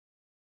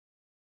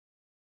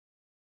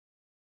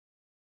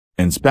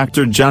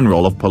Inspector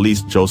General of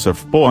Police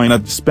Joseph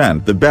Boinnet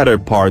spent the better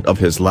part of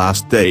his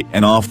last day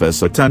in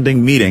office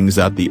attending meetings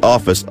at the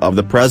office of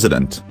the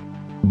President.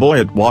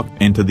 Boinnet walked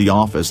into the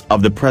office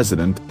of the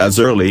President as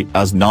early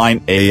as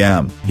 9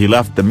 a.m. He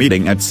left the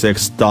meeting at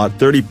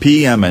 6:30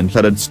 p.m. and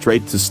headed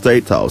straight to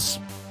State House.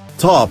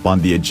 Top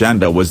on the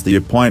agenda was the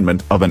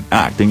appointment of an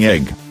acting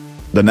IG.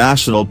 The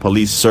National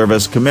Police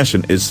Service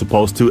Commission is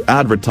supposed to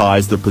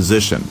advertise the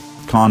position,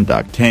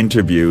 conduct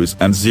interviews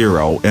and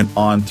zero in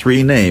on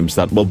 3 names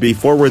that will be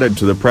forwarded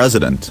to the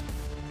President.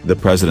 The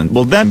President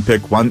will then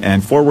pick one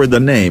and forward the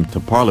name to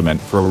Parliament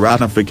for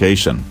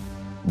ratification.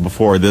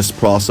 Before this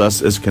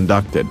process is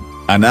conducted,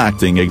 an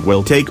acting IG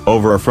will take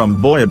over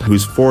from Boinnet,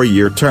 whose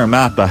 4-year term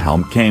at the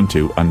helm came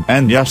to an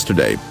end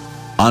yesterday.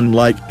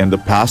 Unlike in the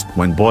past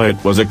when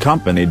Boinnet was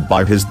accompanied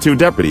by his 2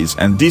 deputies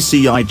and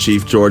DCI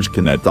Chief George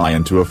Boinnet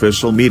into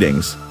official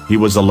meetings, he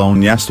was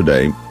alone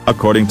yesterday,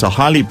 according to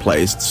highly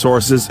placed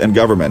sources in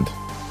government.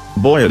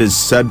 Boinnet is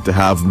said to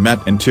have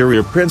met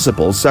Interior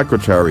Principal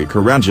Secretary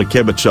Karanja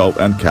Kibicho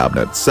and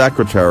Cabinet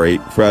Secretary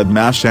Fred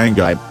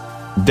Mashangai.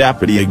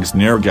 Deputy IGs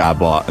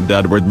Nirgaba and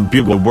Edward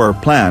Mbugwa were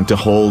planned to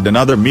hold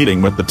another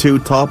meeting with the 2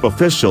 top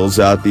officials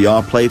at the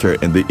OP later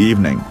in the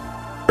evening.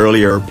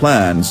 Earlier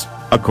plans,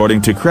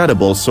 according to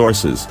credible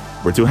sources,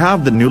 were to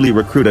have the newly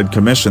recruited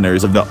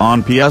commissioners of the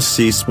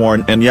ONPSC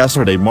sworn in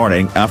yesterday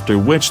morning, after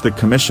which the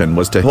commission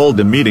was to hold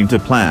a meeting to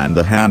plan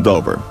the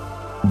handover.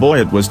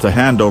 Boinnet was to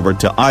hand over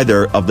to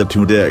either of the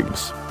 2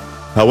 digs.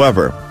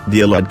 However,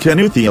 the alleged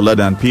Kinuthi-led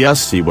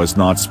NPSC was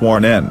not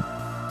sworn in.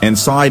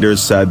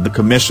 Insiders said the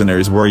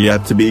commissioners were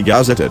yet to be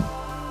gazetted.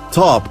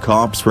 Top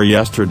cops were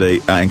yesterday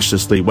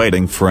anxiously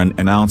waiting for an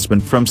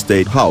announcement from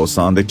State House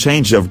on the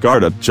change of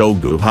guard at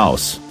Jogu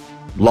House.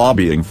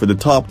 Lobbying for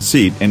the top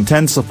seat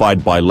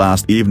intensified by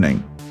last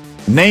evening.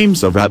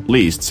 Names of at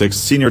least 6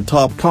 senior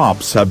top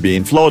cops have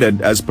been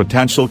floated as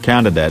potential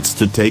candidates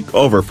to take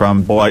over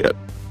from Boinnet.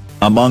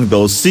 Among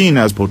those seen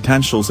as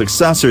potential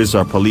successors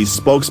are police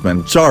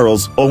spokesman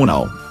Charles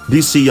Ono,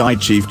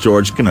 DCI Chief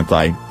George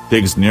Boinnet,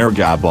 Diggs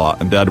Nirgaba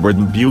and Edward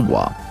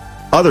Mbugwa.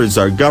 Others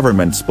are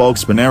government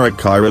spokesman Eric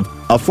Kairat,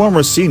 a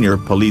former senior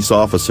police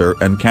officer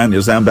and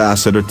Kenya's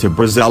ambassador to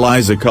Brazil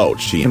Isaac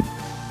Ochim.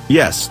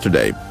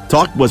 Yesterday,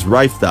 talk was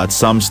rife that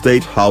some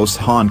State House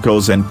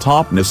Honkos and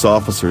top NIS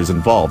officers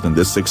involved in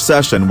this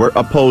succession were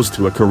opposed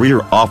to a career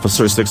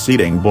officer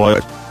succeeding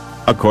Boinnet.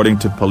 According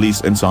to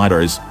police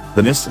insiders,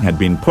 the NIS had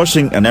been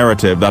pushing a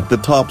narrative that the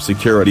top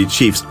security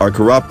chiefs are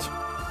corrupt.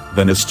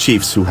 The NIS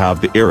chiefs who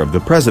have the ear of the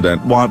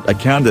President want a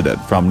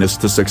candidate from NIS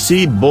to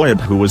succeed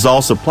Boinnet, who was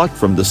also plucked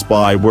from the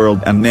spy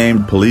world and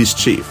named police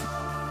chief.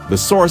 The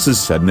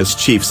sources said NIS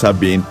chiefs have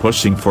been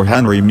pushing for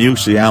Henry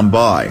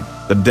Mushiambai,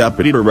 the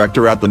deputy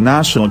director at the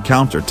National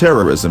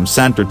Counter-Terrorism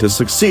Center, to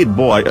succeed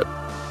Boinnet.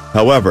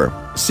 However,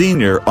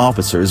 senior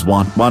officers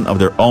want one of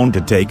their own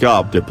to take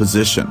up the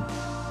position.